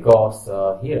correction, because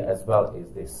here as well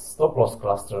is this stop loss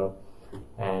cluster,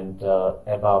 and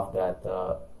above that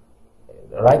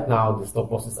right now the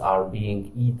stop losses are being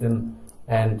eaten,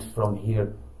 and from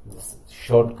here this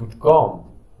short could come.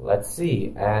 Let's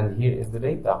see. And here is the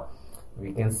data.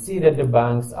 We can see that the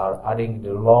banks are adding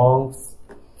the longs,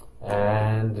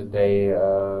 and they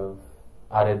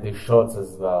added the shorts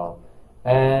as well.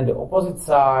 And the opposite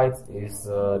side is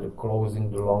the closing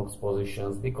the longs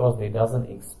positions, because they doesn't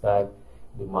expect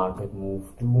the market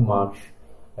move too much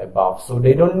above, so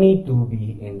they don't need to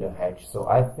be in the hedge. So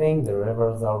I think the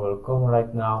reversal will come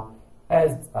right now,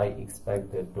 as I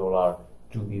expect the dollar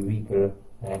to be weaker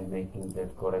and making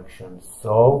that correction.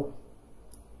 So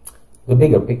the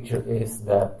bigger picture is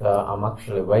that I'm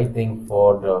actually waiting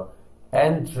for the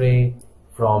entry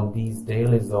from this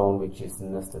daily zone, which is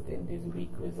nested in this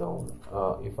weekly zone.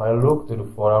 If I look to the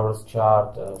 4 hours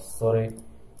chart, it's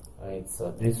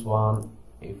this one.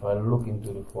 If I look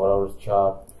into the 4 hours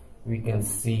chart, we can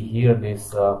see here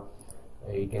this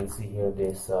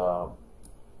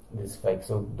this fake.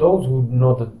 So those who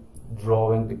not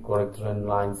drawing the correct trend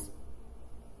lines,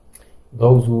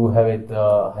 those who have it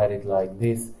had it like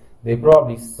this, they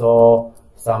probably saw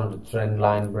some trend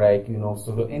line break, you know.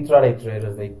 So the intraday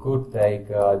traders, they could take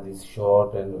this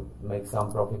short and make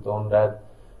some profit on that,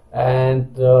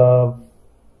 and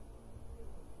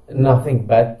nothing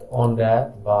bad on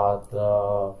that. But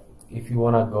if you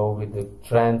want to go with the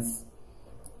trends,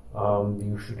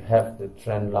 you should have the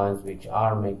trend lines which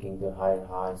are making the higher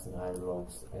highs and higher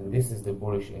lows, and this is the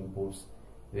bullish impulse.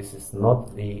 This is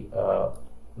not the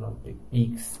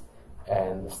peaks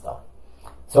and the stuff.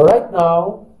 So right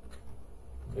now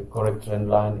the correct trend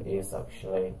line is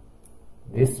actually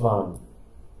this one,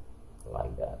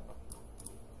 like that,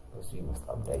 because we must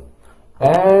update,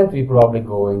 and we're probably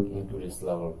going into this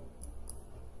level,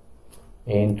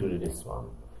 into this one,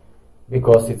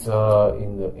 because it's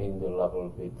in the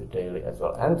level with the daily as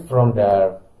well, and from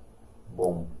there,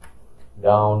 boom,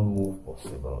 down move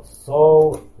possible.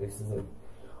 So this is it.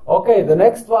 Okay, the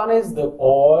next one is the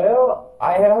oil.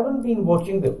 I haven't been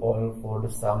watching the oil for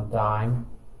some time,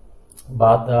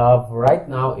 but right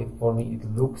now for me it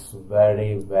looks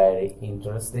very, very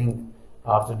interesting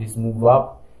after this move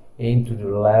up into the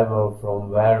level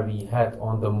from where we had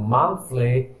on the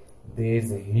monthly this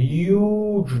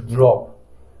huge drop.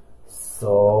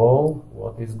 So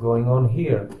what is going on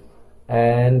here?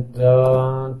 And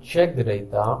check the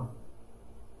data.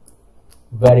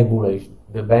 Very bullish.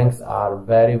 The banks are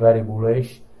very, very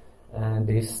bullish, and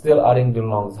they're still adding the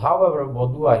longs. However,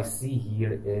 what do I see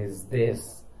here is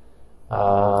this.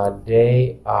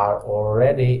 They are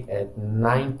already at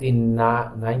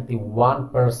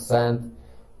 91%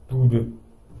 to the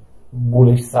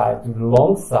bullish side, to the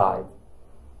long side.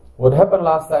 What happened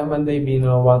last time when they been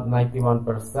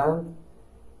 91%?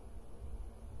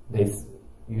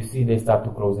 You see they start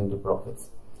to close into profits,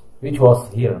 which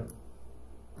was here,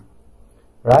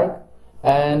 right?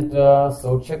 And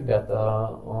so check that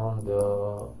on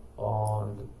the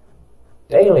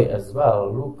daily as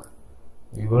well. Look,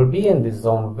 we will be in this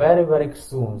zone very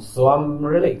soon. So I'm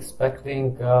really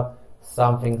expecting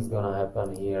something's gonna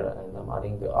happen here, and I'm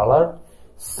adding the alert.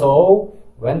 So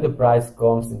when the price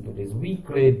comes into this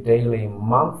weekly, daily,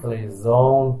 monthly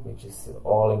zone, which is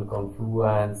all in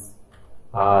confluence,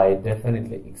 I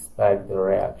definitely expect the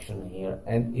reaction here,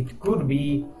 and it could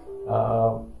be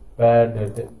per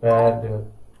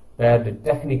the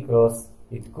technicals,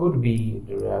 it could be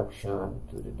the reaction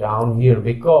to the down here,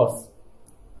 because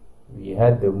we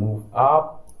had the move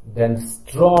up, then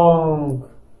strong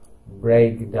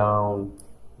breakdown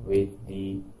with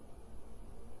the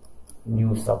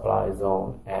new supply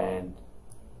zone, and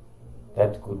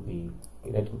that could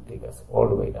take us all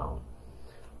the way down.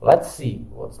 Let's see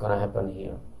what's gonna happen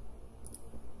here.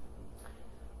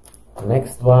 The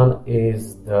next one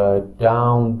is the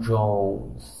Dow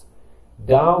Jones.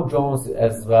 Dow Jones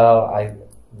as well, I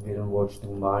didn't watch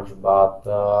too much, but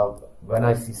when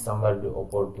I see somewhere the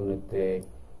opportunity,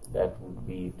 that would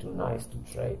be too nice to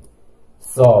trade.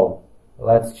 So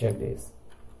let's check this.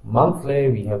 Monthly,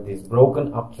 we have this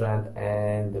broken uptrend,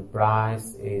 and the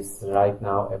price is right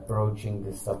now approaching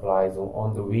the supply zone.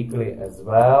 On the weekly as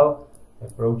well,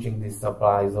 approaching this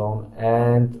supply zone,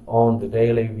 and on the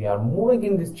daily we are moving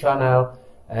in this channel,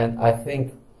 and I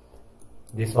think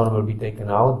this one will be taken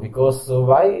out, because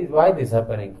why this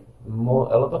happening? A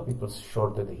lot of people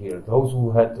shorted here. Those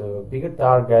who had bigger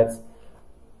targets,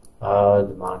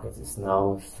 the market is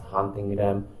now hunting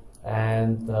them,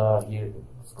 and here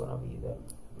it's gonna be the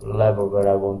level where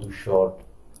I want to short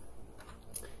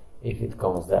if it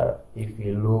comes there. If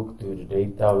we look to the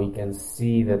data, we can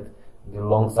see that the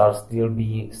longs are still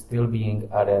being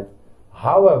added.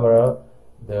 However,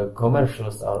 the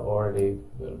commercials are already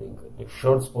building the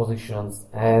shorts positions,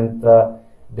 and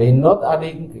they're not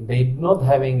having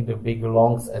the big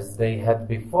longs as they had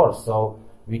before. So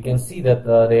we can see that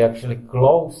they actually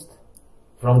closed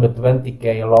from the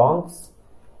 20k longs,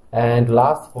 and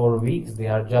last 4 weeks they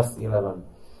are just 11.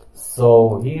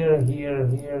 So here.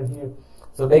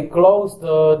 So they closed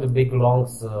the big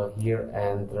longs here,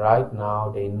 and right now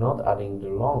they're not adding the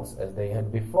longs as they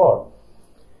had before.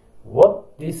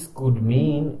 What this could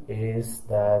mean is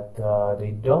that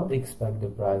they don't expect the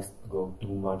price to go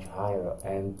too much higher,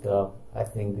 and I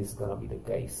think this is gonna be the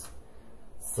case.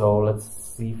 So let's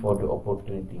see for the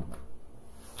opportunity.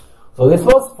 So this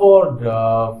was for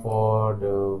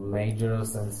the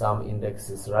majors and some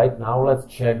indexes. Right now let's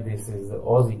check. This is the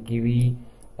Aussie Kiwi,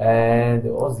 and the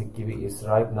Aussie Kiwi is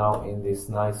right now in this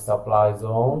nice supply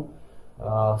zone.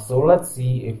 So let's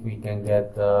see if we can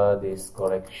get this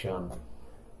correction.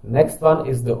 Next one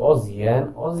is the Aussie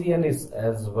Yen. Aussie Yen is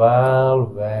as well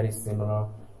very similar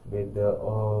with the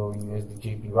USD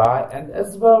JPY, and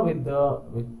as well with the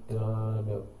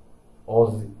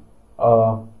Aussie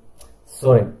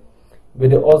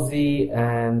with the Aussie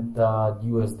and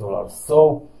US dollars.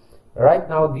 So right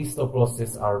now these stop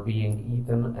losses are being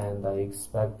eaten, and I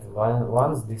expect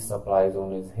once this supply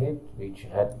zone is hit, which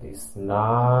had this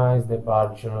nice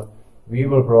departure, we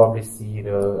will probably see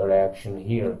the reaction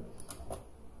here.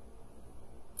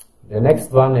 The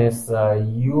next one is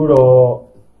Euro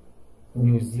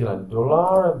New Zealand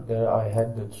dollar. There I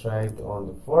had the trade on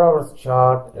the 4 hours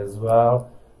chart as well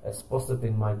as posted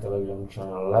in my Telegram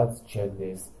channel. Let's check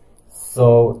this.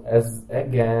 So as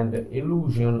again the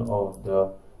illusion of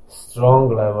the strong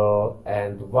level,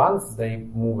 and once they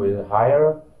move it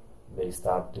higher, they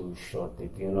start to short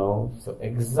it, you know. So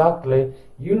exactly,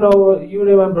 you know, you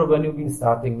remember when you've been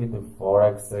starting with the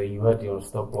Forex, you had your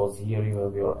stop loss here, you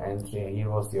have your entry, here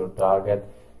was your target,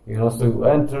 you know. So you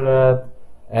enter it,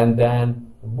 and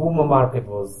then boom, the market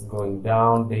was going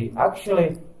down. They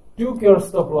actually took your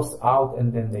stop loss out,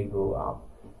 and then they go up.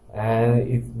 And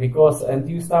it's because, and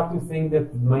you start to think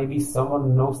that maybe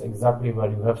someone knows exactly where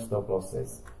you have stop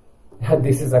losses.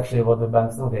 This is actually what the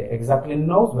banks know. They exactly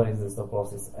knows where is the stop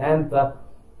losses. And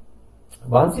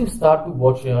once you start to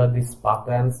watch these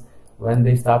patterns, when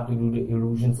they start to do the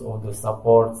illusions of the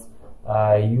supports,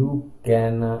 you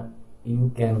can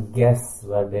guess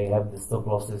where they have the stop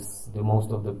losses, the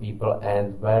most of the people,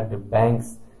 and where the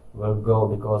banks will go,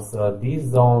 because these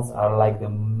zones are like the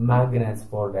magnets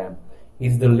for them.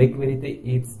 It's the liquidity,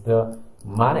 it's the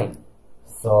money.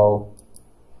 So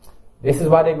this is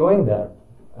why they're going there,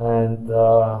 and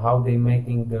how they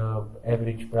making the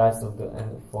average price of the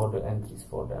for the entries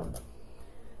for them.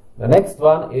 The next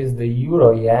one is the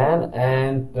euro yen,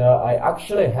 and I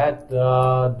actually had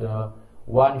the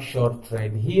one short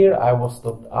trade here. I was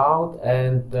stopped out,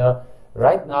 and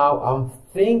right now I'm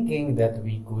thinking that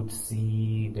we could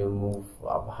see the move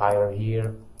up higher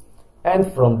here,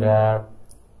 and from there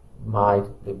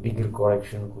the bigger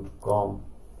correction could come.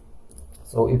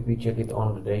 So if we check it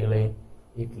on the daily,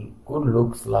 it could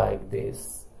looks like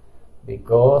this,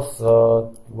 because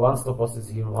one stop loss is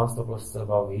here, one stop loss is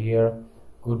above here,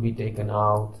 could be taken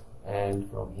out, and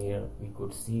from here we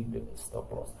could see the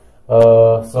stop loss.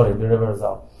 Sorry, the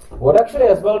reversal. What actually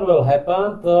as well will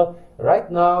happen,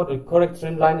 right now the correct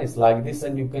trend line is like this,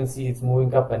 and you can see it's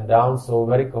moving up and down, so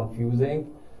very confusing.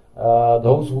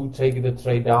 Those who take the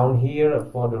trade down here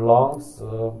for the longs,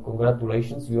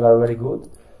 congratulations, you are very good.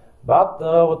 But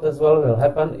what as well will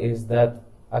happen is that,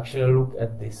 actually look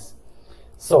at this.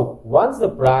 So once the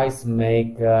price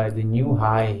make the new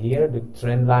high here, the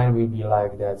trend line will be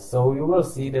like that. So you will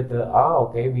see that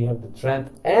okay, we have the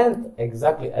trend, and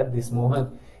exactly at this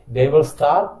moment they will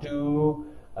start to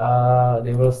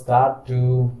reverse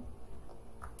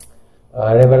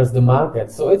the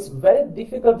market. So it's very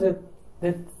difficult that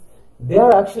they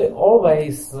are actually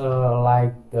always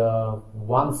like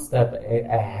one step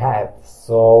ahead.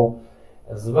 So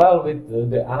as well with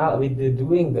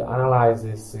doing the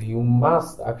analysis, you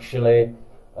must actually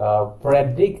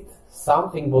predict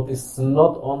something what is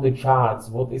not on the charts,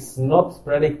 what is not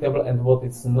predictable, and what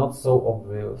is not so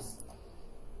obvious.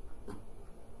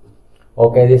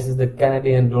 Okay, this is the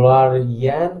Canadian dollar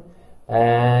yen,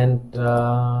 and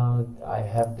I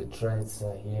have the trades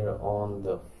here on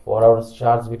the 4 hours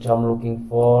charts which I'm looking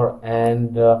for.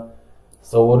 And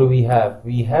so what do we have?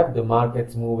 We have the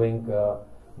market moving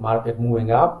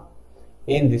up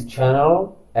in this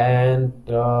channel, and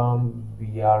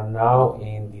we are now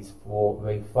in this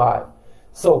wave 5.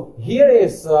 So here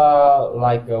is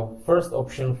like a first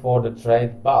option for the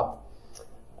trade, but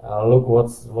look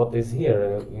what is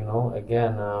here. You know,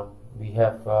 again we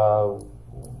have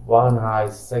one high,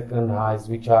 second highs,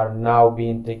 which are now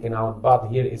being taken out, but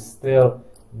here is still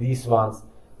these ones.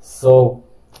 So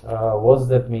what does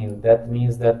that mean? That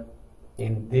means that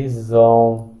in this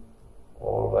zone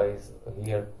always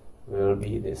here will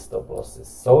be the stop losses.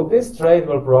 So this trade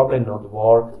will probably not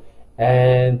work,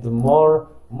 and more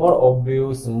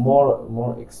obvious,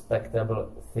 more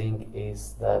expectable thing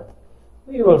is that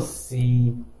we will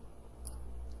see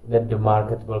that the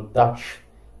market will touch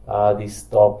this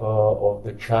top of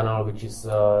the channel, which is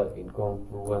in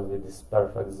confluence with this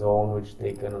perfect zone, which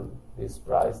taken this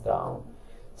price down.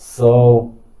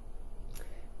 So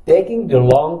taking the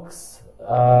longs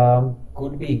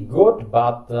could be good,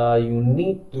 but you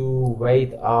need to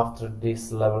wait after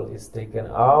this level is taken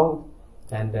out,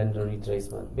 and then the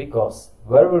retracement, because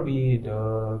where will be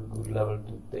the good level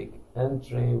to take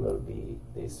entry will be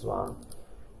this one.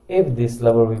 If this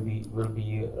level will be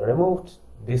removed,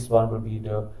 this one will be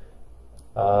the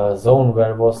zone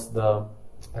where was the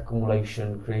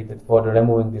accumulation created for the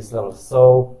removing this level.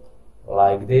 So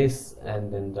like this,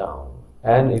 and then down,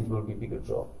 and it will be bigger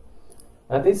drop.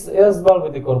 And this as well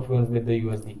with the confluence with the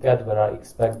USD CAD, where I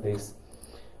expect this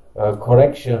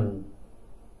correction.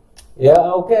 Yeah,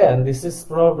 okay, and this is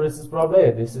probably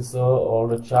it. This is all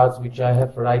the charts which I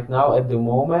have right now at the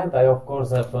moment. I of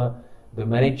course have the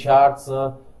many charts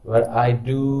where I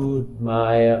do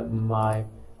my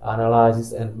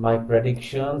analysis and my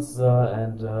predictions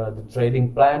and the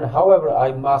trading plan. However,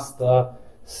 I must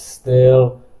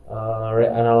still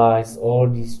reanalyze all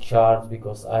these charts,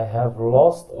 because I have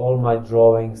lost all my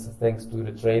drawings thanks to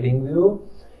the trading view.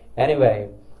 Anyway,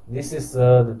 this is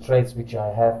the trades which I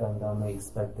have, and I'm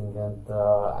expecting, and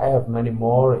I have many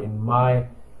more in my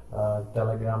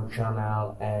Telegram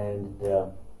channel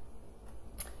and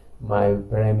my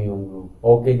premium group.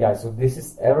 Okay guys, so this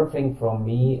is everything from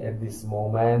me at this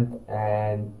moment,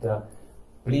 and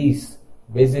please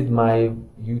visit my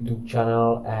YouTube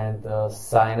channel and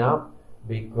sign up,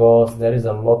 because there is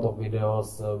a lot of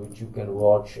videos which you can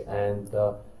watch, and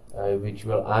which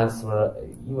will answer,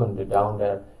 even the down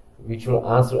there, which will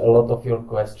answer a lot of your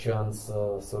questions.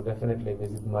 So definitely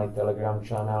visit my Telegram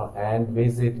channel and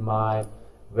visit my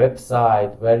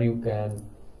website, where you can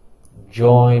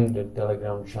join the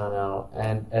Telegram channel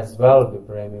and as well the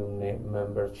premium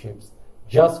memberships,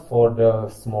 just for the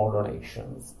small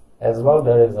donations. As well,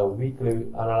 there is a weekly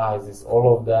analysis,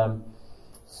 all of them,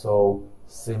 so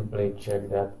simply check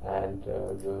that and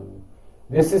join.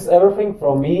 This is everything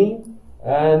from me,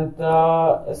 and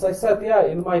as I said, yeah,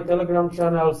 in my Telegram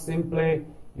channel simply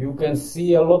you can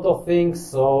see a lot of things,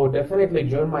 so definitely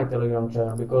join my Telegram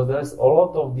channel, because there's a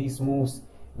lot of these moves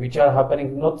which are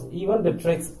happening. Not even the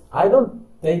trades, I don't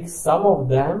take some of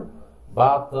them,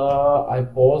 but I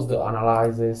paused the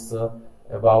analysis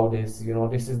about this. You know,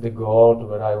 this is the gold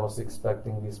where I was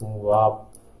expecting this move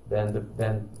up, then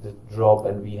the drop,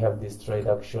 and we have this trade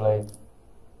actually.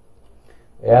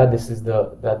 Yeah, this is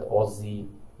that Aussie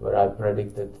where I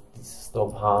predicted this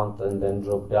stop hunt and then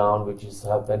drop down, which is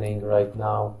happening right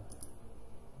now.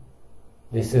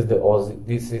 This is the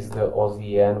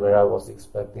Aussie yen where I was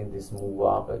expecting this move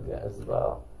up as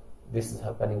well. This is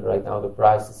happening right now. The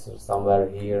price is somewhere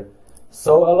here.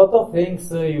 So a lot of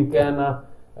things you can,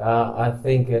 I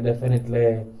think,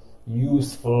 definitely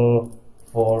useful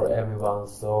for everyone.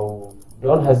 So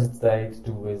don't hesitate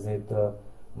to visit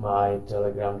my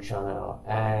Telegram channel.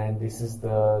 And this is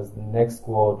the next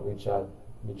quote which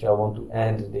I want to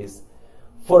end this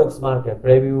Forex market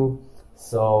preview.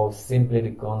 So simply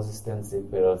the consistency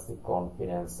builds the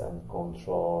confidence and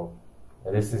control.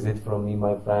 This is it from me,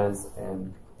 my friends,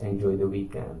 and enjoy the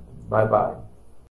weekend. Bye bye.